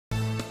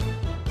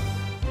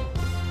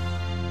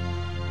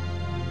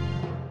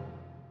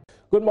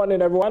Good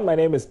morning, everyone. My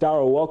name is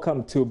Darryl.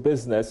 Welcome to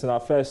Business. In our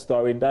first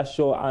story,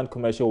 Industrial and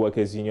Commercial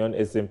Workers Union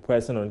is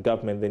impressing on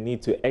government the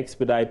need to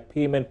expedite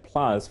payment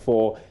plans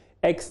for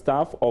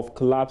ex-staff of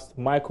collapsed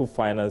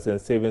microfinance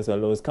and savings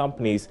and loans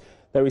companies.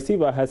 The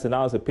receiver has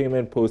announced the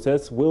payment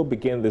process will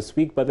begin this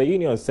week, but the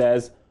union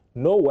says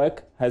no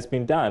work has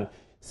been done.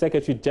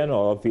 Secretary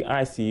General of the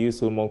ICU,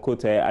 Solomon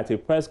Kote, at a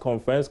press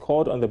conference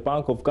called on the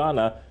Bank of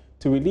Ghana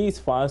to release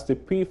funds to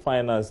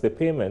pre-finance the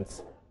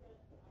payments.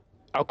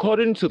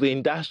 According to the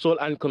Industrial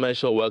and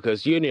Commercial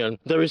Workers Union,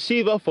 the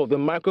receiver for the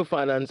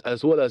microfinance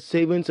as well as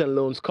savings and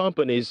loans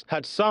companies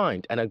had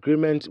signed an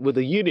agreement with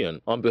the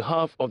union on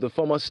behalf of the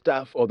former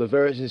staff of the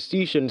various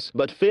institutions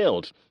but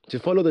failed to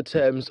follow the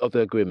terms of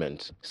the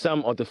agreement.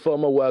 Some of the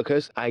former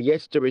workers are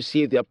yet to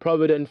receive their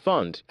provident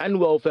fund and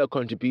welfare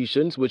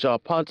contributions, which are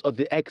part of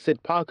the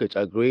exit package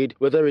agreed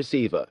with the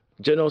receiver.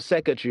 General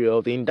Secretary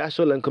of the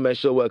Industrial and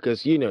Commercial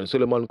Workers Union,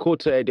 Solomon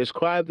Kote,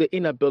 described the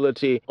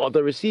inability of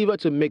the receiver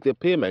to make the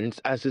payments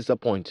as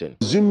disappointing.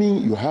 Assuming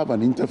you have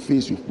an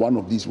interface with one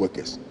of these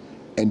workers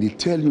and they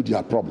tell you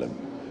their problem,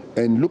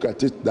 and look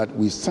at it that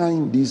we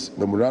signed this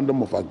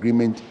memorandum of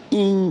agreement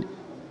in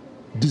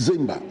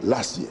December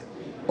last year.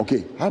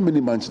 Okay, how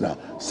many months now?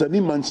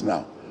 7 months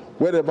now.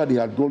 Wherever they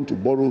had gone to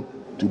borrow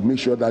to make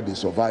sure that they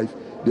survive,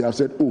 they have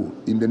said, oh,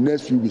 in the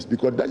next few weeks,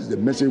 because that is the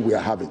message we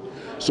are having.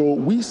 So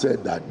we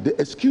said that the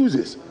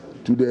excuses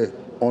to the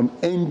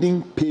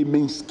unending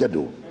payment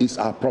schedule is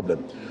our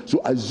problem. So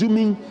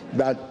assuming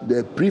that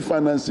the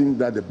pre-financing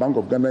that the Bank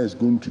of Ghana is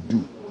going to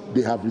do,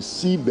 they have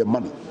received the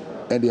money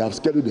and they have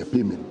scheduled the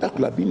payment, that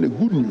could have been the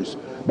good news.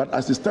 But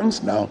as it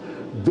stands now,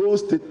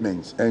 those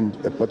statements, and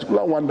a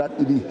particular one that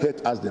even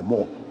hurt us the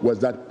more, was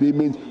that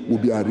payment will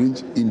be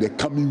arranged in the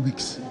coming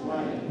weeks.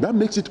 That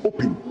makes it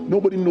open.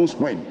 Nobody knows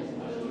when.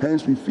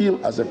 Hence, we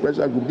feel as a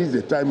pressure group, this is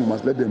the time we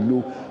must let them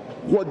know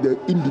what the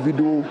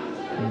individual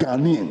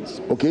Ghanaians,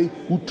 okay,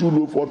 who too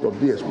low fault of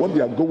theirs, what they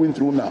are going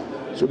through now,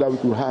 so that we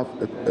could have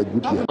a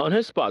good year. On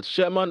his part,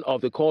 Chairman of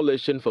the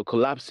Coalition for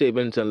Collapsed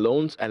Savings and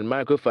Loans and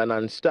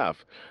Microfinance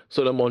Staff,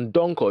 Solomon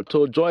Donko,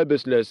 told Joy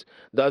Business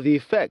that the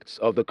effects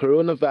of the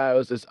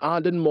coronavirus is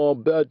adding more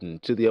burden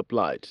to their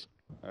plight.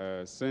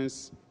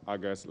 Since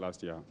August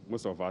last year,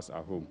 most of us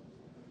are home.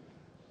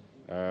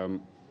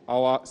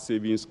 Our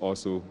savings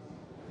also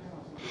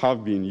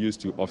have been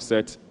used to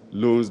offset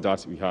loans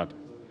that we had.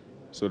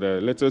 So the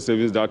little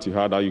savings that you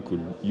had that you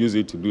could use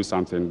it to do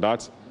something,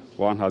 that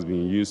one has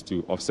been used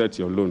to offset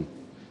your loan.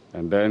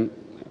 And then,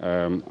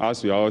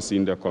 as we are all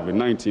seeing the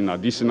COVID-19,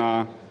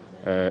 additional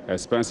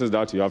expenses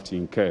that you have to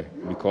incur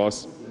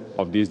because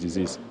of this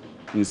disease.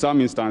 In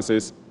some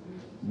instances,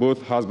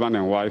 both husband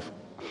and wife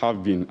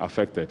have been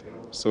affected.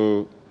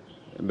 So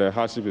the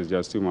hardship is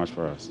just too much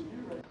for us.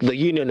 The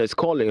union is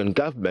calling on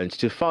government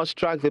to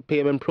fast-track the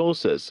payment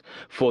process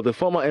for the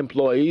former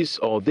employees,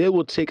 or they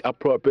will take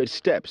appropriate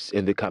steps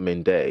in the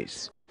coming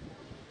days.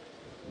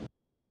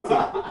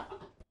 Other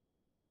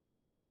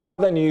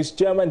news,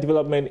 German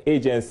Development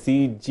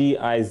Agency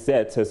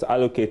GIZ has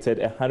allocated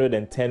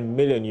 110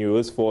 million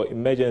euros for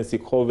emergency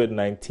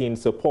COVID-19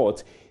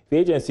 support. The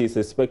agency is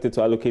expected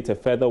to allocate a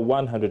further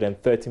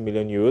 130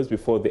 million euros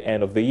before the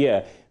end of the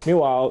year.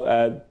 Meanwhile,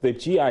 the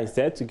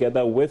GIZ,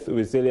 together with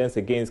Resilience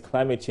Against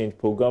Climate Change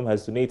program,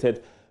 has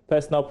donated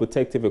personal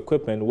protective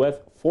equipment worth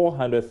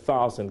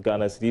 400,000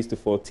 Ghana cedis to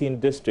 14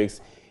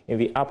 districts in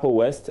the Upper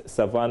West,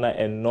 Savannah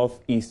and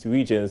Northeast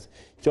regions.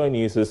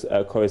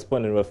 JoyNews'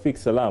 correspondent Rafiq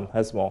Salam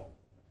has more.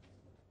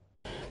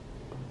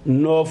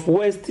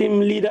 Northwest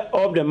team leader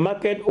of the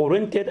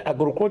market-oriented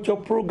agriculture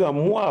program,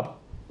 MWAP,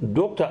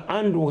 Dr.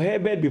 Andrew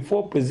Herbert,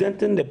 before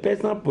presenting the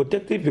personal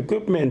protective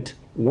equipment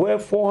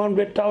worth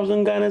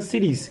 400,000 Ghana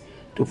cedis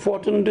to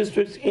 14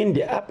 districts in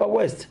the Upper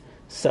West,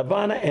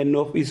 Savannah and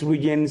Northeast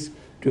regions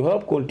to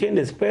help contain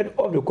the spread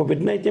of the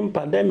COVID-19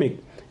 pandemic,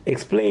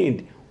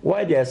 explained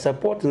why they are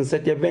supporting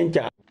such a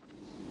venture.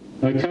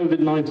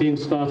 COVID-19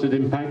 started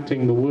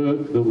impacting the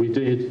work that we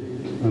did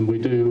and we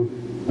do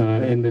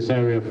in this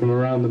area from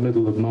around the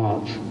middle of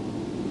March,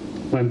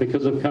 when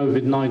because of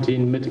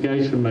COVID-19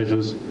 mitigation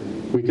measures,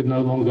 we could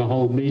no longer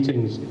hold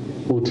meetings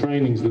or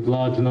trainings with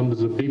large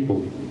numbers of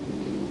people.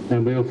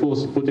 And we were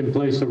forced to put in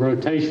place a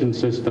rotation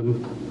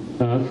system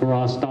for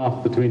our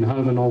staff between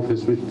home and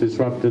office, which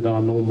disrupted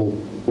our normal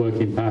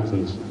working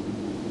patterns.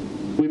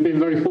 We've been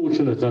very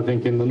fortunate, I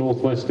think, in the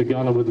northwest of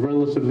Ghana with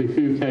relatively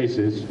few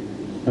cases,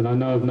 and I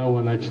know of no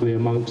one actually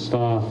amongst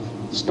our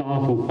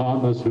staff or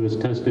partners who has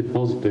tested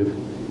positive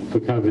for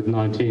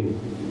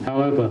COVID-19.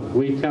 However,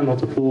 we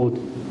cannot afford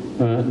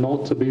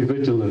not to be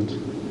vigilant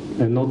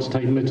and not to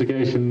take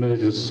mitigation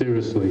measures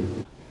seriously.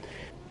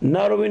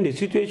 Narrowing the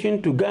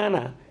situation to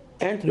Ghana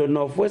and to the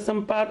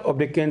northwestern part of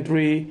the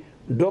country,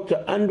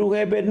 Dr. Andrew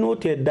Herbert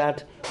noted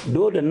that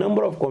though the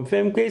number of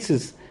confirmed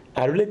cases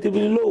are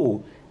relatively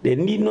low, they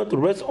need not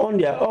rest on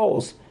their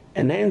oars,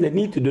 and hence they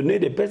need to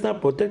donate the personal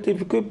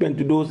protective equipment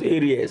to those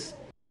areas.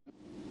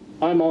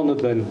 I'm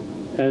honored then,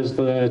 as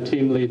the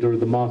team leader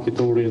of the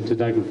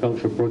market-oriented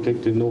agriculture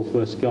project in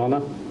northwest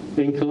Ghana,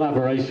 in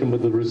collaboration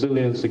with the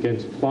Resilience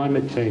Against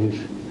Climate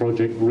Change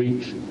project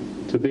REACH,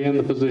 to be in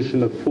the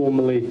position of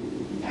formally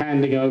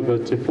handing over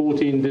to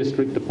 14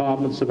 district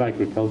departments of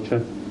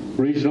agriculture,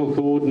 regional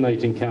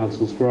coordinating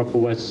councils for Upper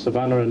West,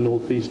 Savannah and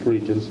North East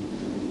regions,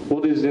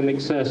 what is in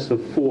excess of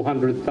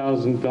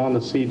 400,000 Ghana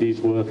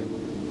cedis worth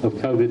of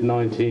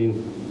COVID-19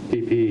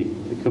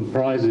 PPE. It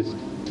comprises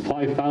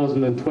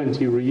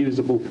 5,020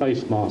 reusable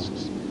face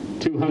masks,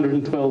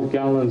 212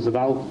 gallons of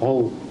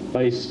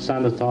alcohol-based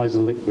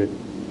sanitizer liquid,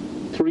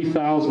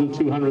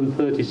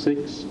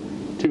 3,236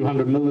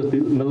 200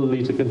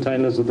 milliliter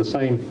containers of the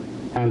same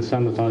hand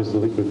sanitizer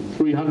liquid,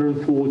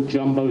 304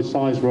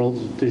 jumbo-sized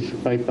rolls of tissue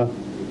paper,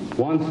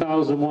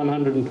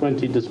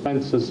 1,120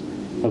 dispensers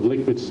of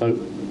liquid soap,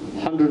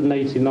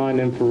 189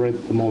 infrared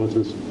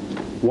thermometers,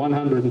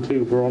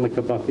 102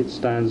 Veronica bucket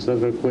stands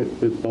that are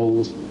equipped with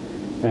bowls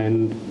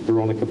and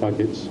Veronica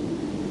buckets,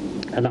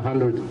 and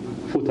 100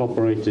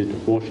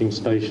 foot-operated washing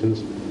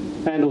stations,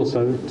 and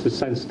also to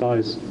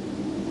sensitize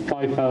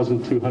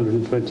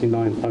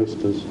 5,229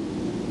 posters.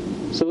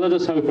 So let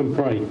us hope and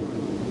pray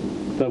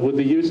that with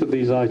the use of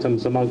these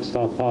items amongst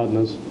our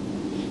partners,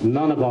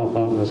 none of our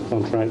partners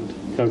contract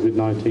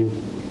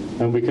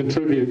COVID-19, and we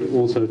contribute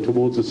also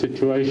towards a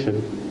situation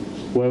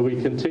where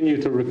we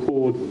continue to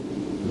record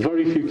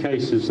very few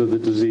cases of the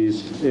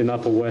disease in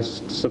Upper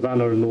West,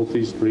 Savannah and North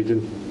East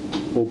region,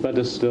 or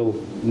better still,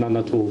 none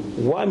at all.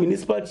 One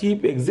municipal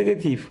chief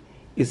executive,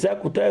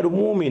 Isaac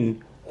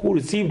Mumin, who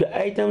received the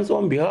items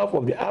on behalf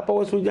of the Upper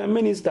West Region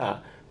Minister,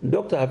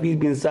 Dr. Hafiz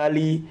bin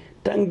Sali,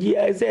 thanked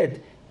GIZ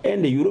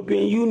and the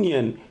European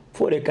Union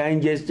for the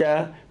kind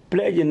gesture,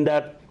 pledging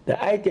that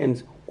the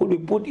items could be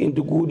put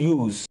into good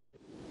use.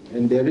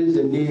 And there is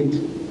a need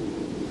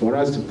for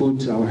us to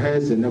put our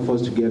heads and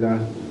efforts together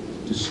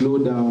to slow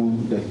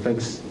down the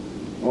effects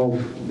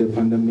of the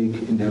pandemic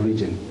in the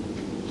region.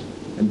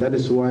 And that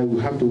is why we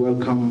have to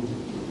welcome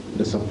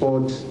the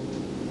support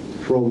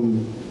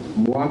from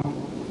MOA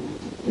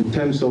in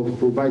terms of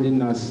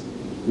providing us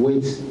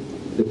with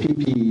the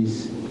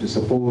PPEs to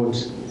support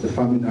the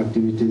farming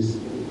activities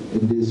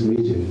in this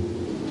region.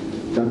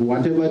 That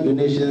whatever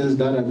donations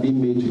that are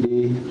being made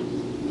today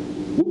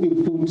will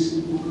be put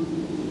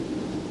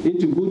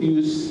into good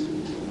use,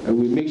 and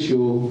we make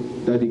sure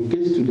that it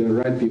gets to the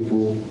right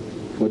people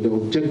for the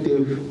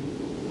objective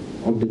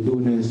of the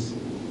donors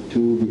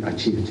to be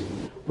achieved.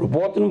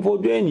 Reporting for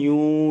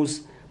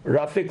JoyNews,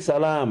 Rafiq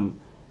Salam.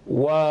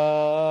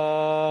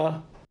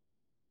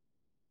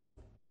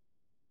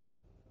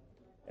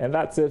 And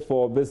that's it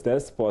for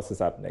Business. Sports is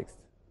up next.